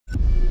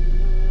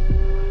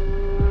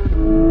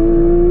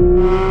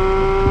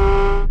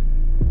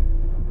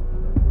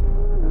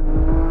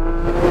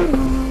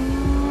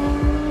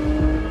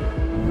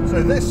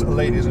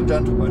ladies and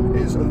gentlemen,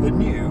 is the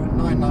new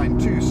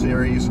 992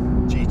 series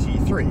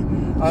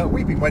GT3.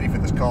 We've been waiting for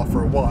this car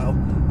for a while,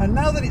 and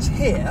now that it's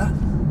here,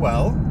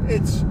 well,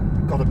 it's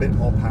got a bit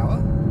more power,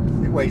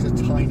 it weighs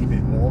a tiny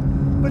bit more,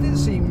 but it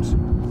seems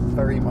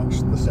very much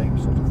the same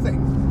sort of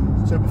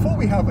thing. So before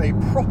we have a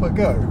proper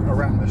go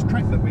around this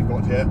track that we've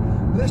got here,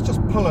 let's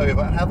just pull over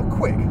and have a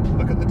quick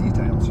look at the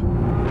details.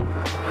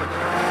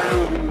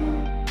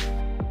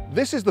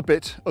 This is the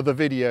bit of the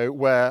video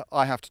where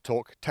I have to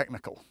talk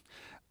technical.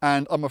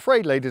 And I'm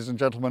afraid, ladies and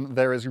gentlemen,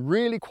 there is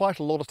really quite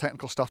a lot of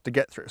technical stuff to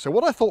get through. So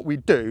what I thought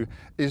we'd do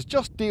is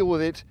just deal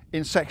with it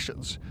in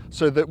sections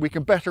so that we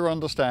can better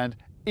understand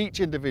each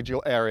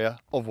individual area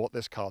of what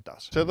this car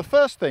does. So the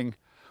first thing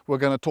we're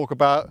going to talk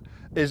about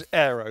is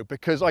aero,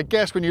 because I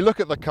guess when you look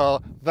at the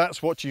car,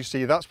 that's what you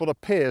see, that's what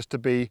appears to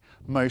be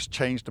most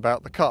changed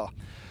about the car.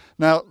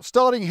 Now,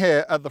 starting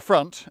here at the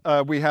front,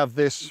 we have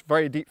this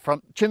very deep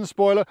front chin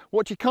spoiler.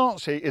 What you can't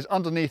see is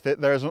underneath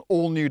it there is an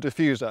all-new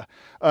diffuser,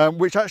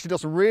 which actually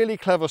does some really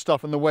clever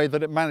stuff in the way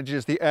that it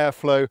manages the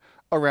airflow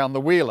around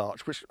the wheel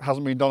arch, which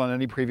hasn't been done on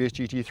any previous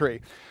GT3.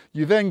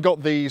 You then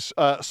got these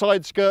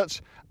side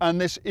skirts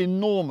and this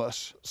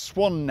enormous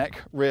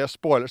swan-neck rear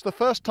spoiler. It's the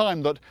first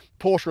time that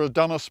Porsche has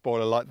done a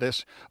spoiler like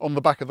this on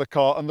the back of the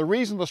car, and the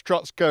reason the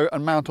struts go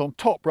and mount on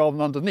top rather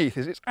than underneath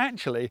is it's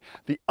actually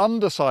the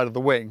underside of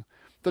the wing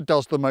that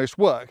does the most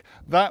work.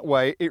 That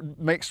way it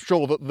makes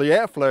sure that the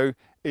airflow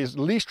is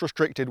least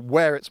restricted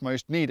where it's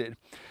most needed.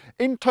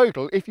 In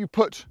total, if you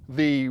put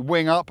the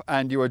wing up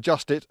and you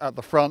adjust it at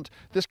the front,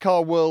 this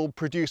car will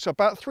produce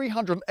about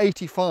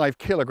 385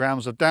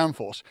 kilograms of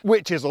downforce,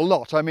 which is a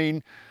lot. I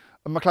mean,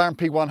 a McLaren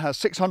P1 has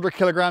 600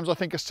 kilograms, I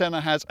think a Senna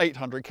has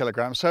 800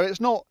 kilograms. So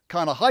it's not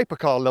kind of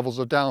hypercar levels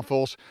of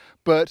downforce,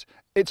 but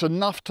it's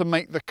enough to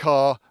make the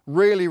car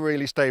really,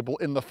 really stable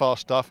in the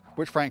fast stuff,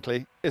 which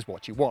frankly is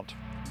what you want.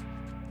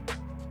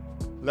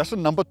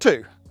 Lesson number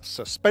 2,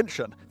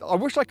 suspension. I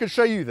wish I could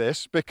show you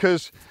this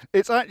because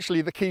it's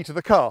actually the key to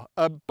the car.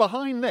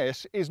 Behind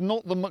this is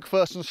not the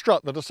MacPherson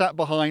strut that has sat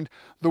behind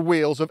the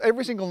wheels of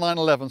every single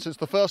 911 since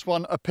the first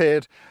one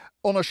appeared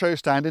on a show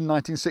stand in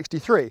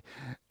 1963.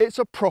 It's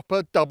a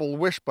proper double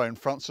wishbone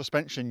front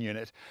suspension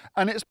unit,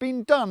 and it's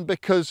been done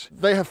because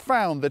they have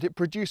found that it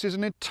produces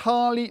an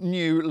entirely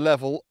new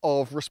level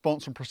of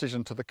response and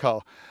precision to the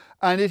car.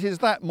 And it is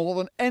that more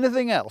than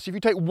anything else. If you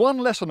take one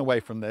lesson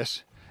away from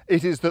this,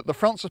 it is that the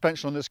front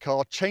suspension on this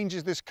car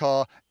changes this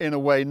car in a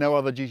way no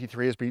other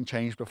GT3 has been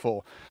changed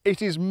before.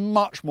 It is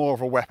much more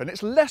of a weapon.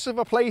 It's less of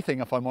a plaything,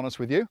 if I'm honest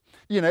with you.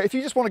 You know, if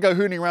you just want to go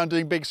hooning around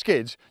doing big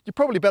skids, you're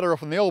probably better off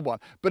than the old one.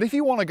 But if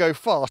you want to go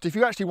fast, if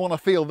you actually want to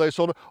feel those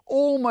sort of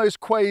almost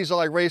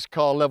quasi race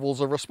car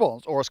levels of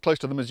response, or as close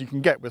to them as you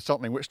can get with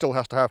something which still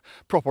has to have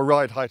proper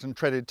ride height and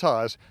treaded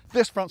tyres,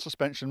 this front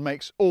suspension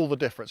makes all the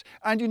difference.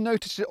 And you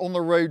notice it on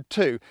the road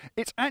too.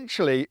 It's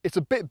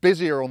a bit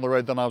busier on the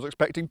road than I was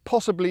expecting,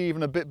 possibly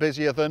even a bit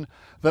busier than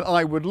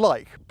I would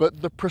like,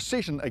 but the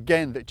precision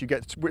again that you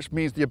get, which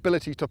means the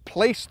ability to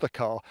place the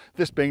car,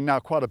 this being now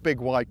quite a big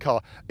wide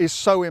car, is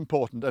so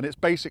important, and it's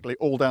basically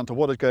all down to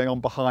what is going on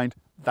behind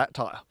that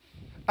tyre.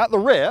 At the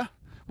rear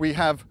we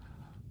have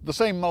the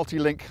same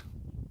multi-link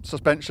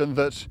suspension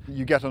that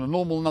you get on a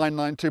normal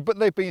 992, but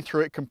they've been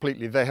through it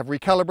completely. They have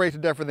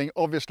recalibrated everything.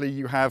 Obviously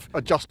you have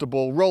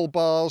adjustable roll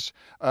bars,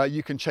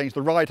 you can change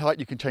the ride height,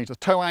 you can change the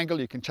toe angle,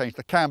 you can change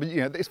the camber,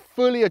 you know, it's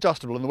fully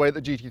adjustable in the way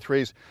that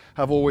GT3s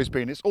have always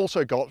been. It's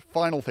also got,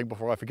 final thing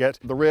before I forget,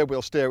 the rear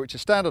wheel steer, which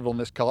is standard on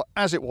this car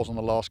as it was on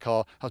the last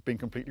car, has been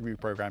completely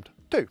reprogrammed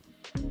too.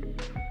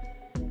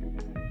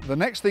 The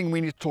next thing we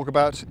need to talk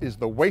about is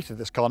the weight of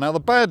this car. Now the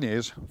bad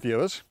news,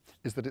 viewers,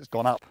 is that it's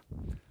gone up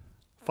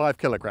 5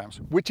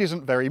 kilograms, which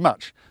isn't very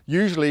much.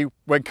 Usually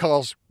when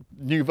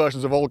new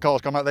versions of old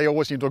cars come out, they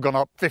always seem to have gone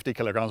up 50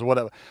 kilograms or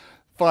whatever.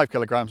 5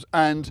 kilograms.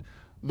 And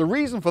the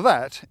reason for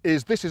that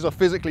is this is a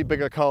physically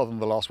bigger car than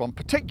the last one.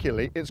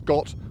 Particularly, it's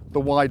got the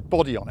wide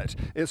body on it.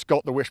 It's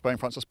got the wishbone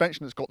front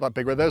suspension, it's got that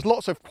big rear. There's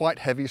lots of quite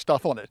heavy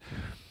stuff on it.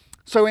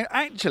 So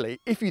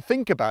actually, if you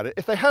think about it,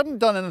 if they hadn't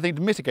done anything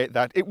to mitigate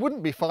that, it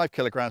wouldn't be 5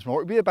 kilograms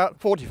more, it would be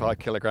about 45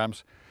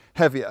 kilograms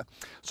heavier.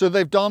 So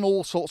they've done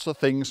all sorts of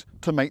things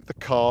to make the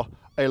car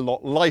a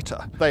lot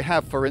lighter. They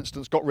have, for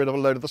instance, got rid of a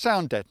load of the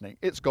sound deadening.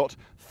 It's got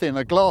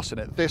thinner glass in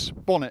it. This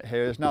bonnet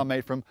here is now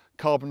made from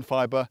carbon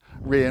fibre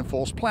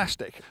reinforced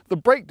plastic. The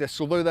brake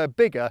discs, although they're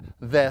bigger,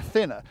 they're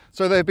thinner.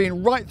 So they've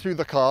been right through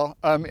the car.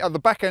 At the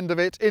back end of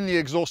it, in the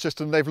exhaust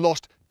system, they've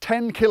lost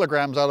 10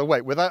 kilograms out of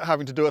weight without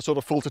having to do a sort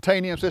of full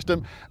titanium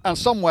system, and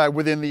somewhere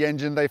within the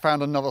engine they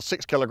found another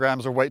 6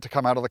 kilograms of weight to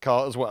come out of the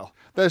car as well.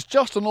 There's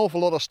just an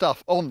awful lot of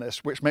stuff on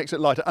this which makes it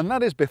lighter, and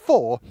that is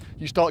before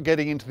you start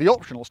getting into the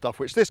optional stuff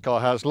which this car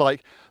has,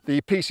 like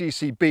the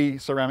PCCB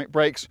ceramic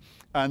brakes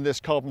and this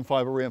carbon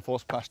fibre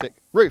reinforced plastic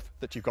roof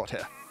that you've got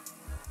here.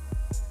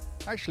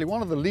 Actually,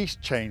 one of the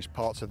least changed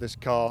parts of this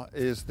car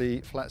is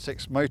the flat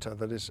 6 motor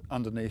that is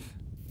underneath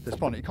this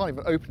bonnet. You can't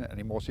even open it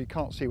anymore, so you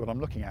can't see what I'm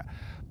looking at.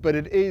 But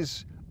it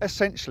is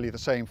essentially the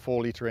same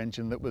 4-litre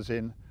engine that was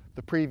in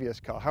the previous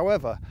car.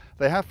 However,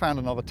 they have found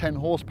another 10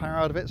 horsepower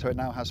out of it, so it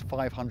now has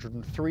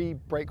 503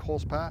 brake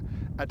horsepower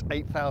at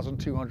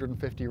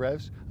 8,250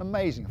 revs.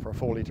 Amazing for a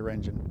 4-litre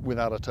engine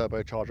without a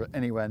turbocharger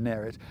anywhere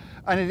near it.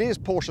 And it is,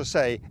 Porsche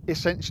say,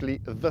 essentially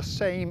the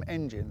same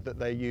engine that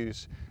they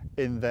use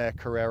in their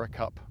Carrera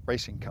Cup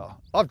racing car.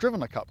 I've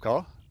driven a Cup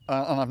car,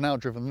 and I've now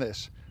driven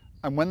this.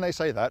 And when they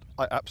say that,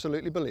 I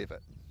absolutely believe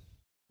it.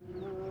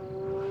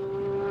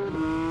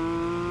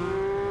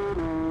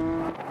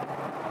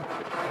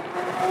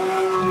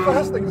 The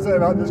first thing to say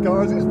about this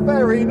car is it's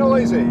very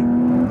noisy.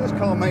 This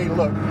car may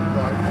look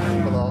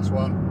like the last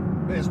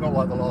one, but it's not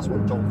like the last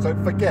one at all. So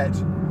forget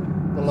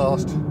the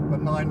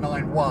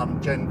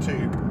 991 Gen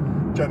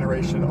 2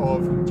 generation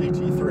of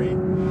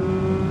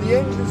GT3. The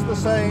engine's the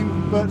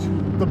same, but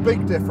the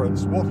big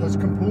difference, what has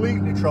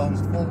completely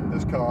transformed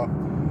this car,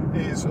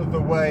 is the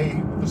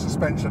way the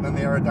suspension and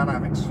the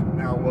aerodynamics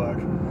now work.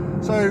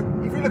 So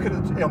if you look at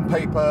it on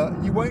paper,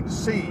 you won't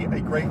see a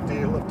great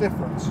deal of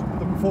difference.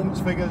 The performance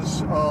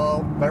figures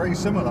are very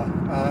similar.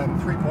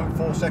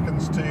 3.4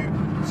 seconds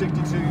to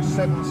 62,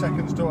 7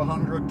 seconds to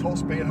 100, top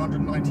speed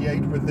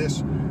 198 with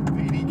this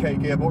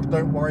PDK gearbox.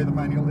 Don't worry, the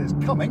manual is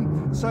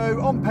coming. So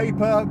on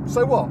paper,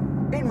 so what?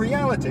 In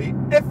reality,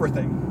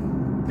 everything.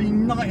 The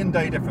night and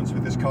day difference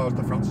with this car is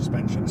the front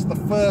suspension. It's the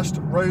first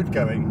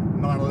road-going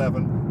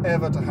 911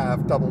 ever to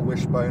have double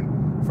wishbone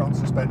front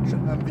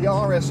suspension. And the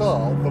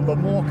RSR, the Le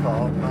Mans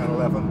car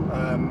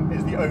 911,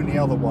 is the only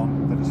other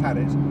one that has had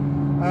it.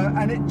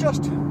 And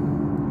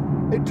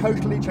it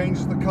totally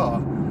changes the car,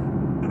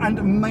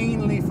 and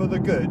mainly for the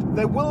good.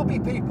 There will be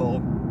people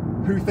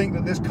who think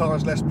that this car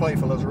is less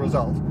playful as a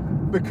result,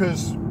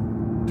 because,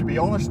 to be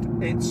honest,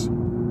 it's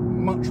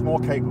much more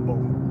capable.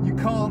 You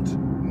can't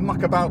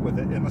muck about with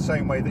it in the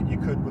same way that you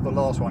could with the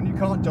last one. You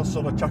can't just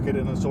sort of chuck it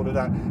in and sort it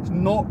out. It's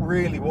not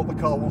really what the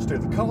car wants to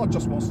do. The car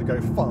just wants to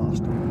go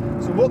fast.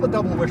 So what the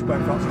double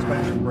wishbone front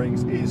suspension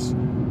brings is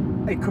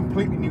a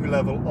completely new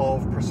level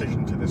of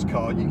precision to this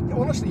car.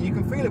 Honestly, you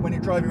can feel it when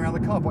you're driving around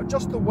the car park.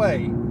 Just the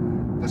way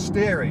the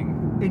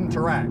steering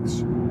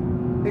interacts,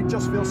 it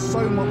just feels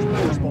so much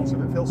more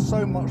responsive. It feels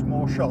so much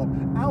more sharp.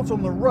 Out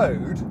on the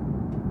road,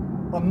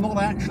 I'm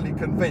not actually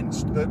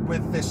convinced that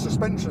with this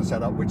suspension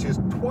setup, which is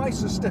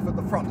twice as stiff at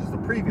the front as the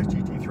previous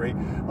GT3,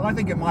 and I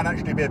think it might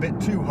actually be a bit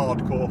too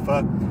hardcore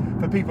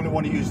for people who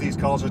want to use these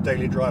cars as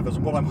daily drivers.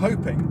 And what I'm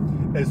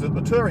hoping is that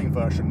the touring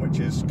version, which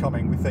is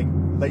coming, we think,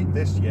 late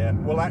this year,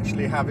 will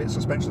actually have its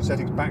suspension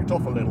settings backed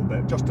off a little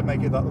bit, just to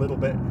make it that little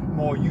bit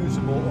more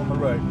usable on the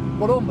road.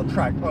 But on the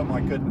track, oh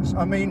my goodness.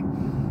 I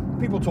mean,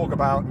 people talk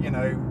about, you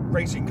know,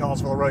 racing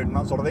cars for the road and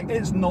that sort of thing.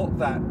 It's not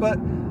that, but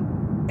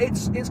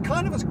it's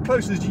kind of as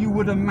close as you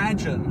would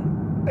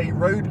imagine a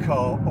road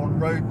car on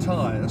road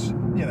tyres,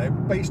 you know,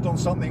 based on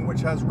something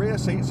which has rear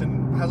seats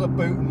and has a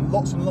boot and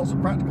lots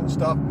of practical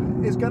stuff,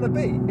 is going to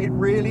be. It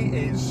really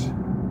is.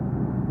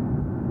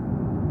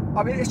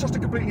 I mean, it's just a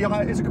complete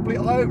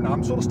eye-opener.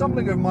 I'm sort of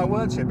stumbling over my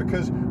words here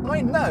because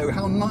I know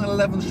how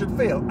 911s should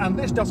feel, and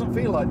this doesn't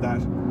feel like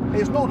that.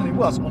 It's not any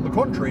worse. On the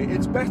contrary,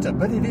 it's better,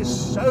 but it is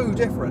so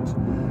different.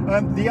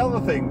 The other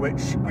thing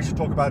which we should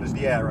talk about is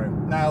the aero.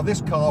 Now,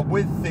 this car,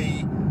 with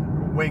the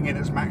wing in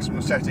its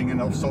maximum setting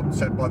and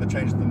offset by the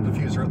change in the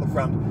diffuser at the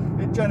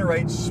front, it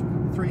generates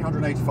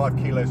 385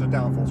 kilos of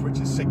downforce, which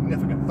is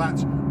significant.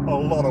 That's a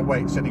lot of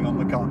weight sitting on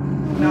the car.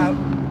 Now,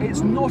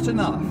 it's not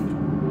enough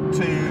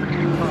to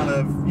kind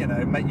of, you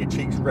know, make your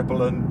cheeks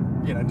ripple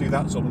and, you know, do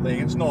that sort of thing.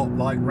 It's not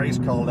like race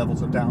car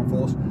levels of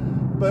downforce.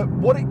 But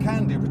what it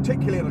can do,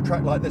 particularly on a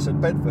track like this at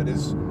Bedford,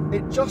 is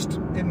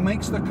it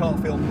makes the car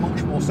feel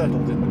much more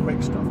settled in the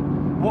quick stuff.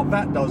 What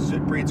that does is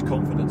it breeds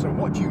confidence, and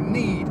what you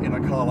need in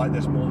a car like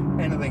this more than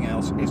anything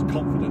else is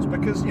confidence,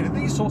 because, you know,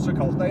 these sorts of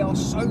cars, they are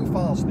so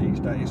fast these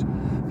days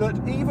that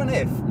even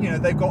if, you know,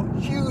 they've got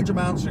huge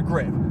amounts of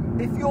grip,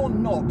 if you're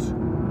not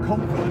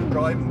confident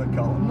driving the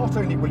car, not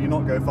only will you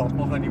not go fast,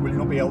 not only will you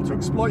not be able to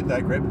exploit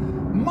their grip,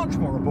 much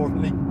more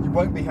importantly, you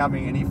won't be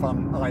having any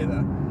fun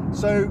either.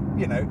 So,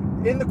 you know,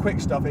 in the quick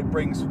stuff, it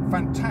brings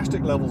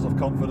fantastic levels of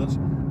confidence,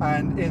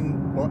 and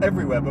in, well,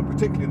 everywhere, but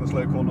particularly in the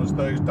slow corners,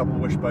 those double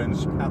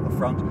wishbones at the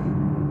front,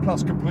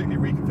 plus completely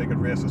reconfigured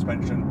rear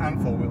suspension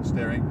and four-wheel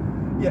steering,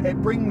 yeah,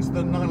 it brings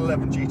the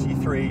 911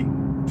 GT3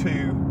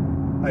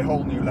 to a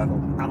whole new level.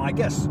 And I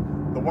guess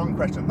the one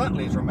question that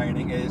leaves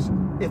remaining is,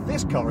 if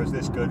this car is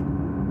this good,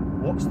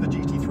 what's the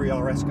GT3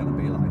 RS going to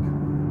be like?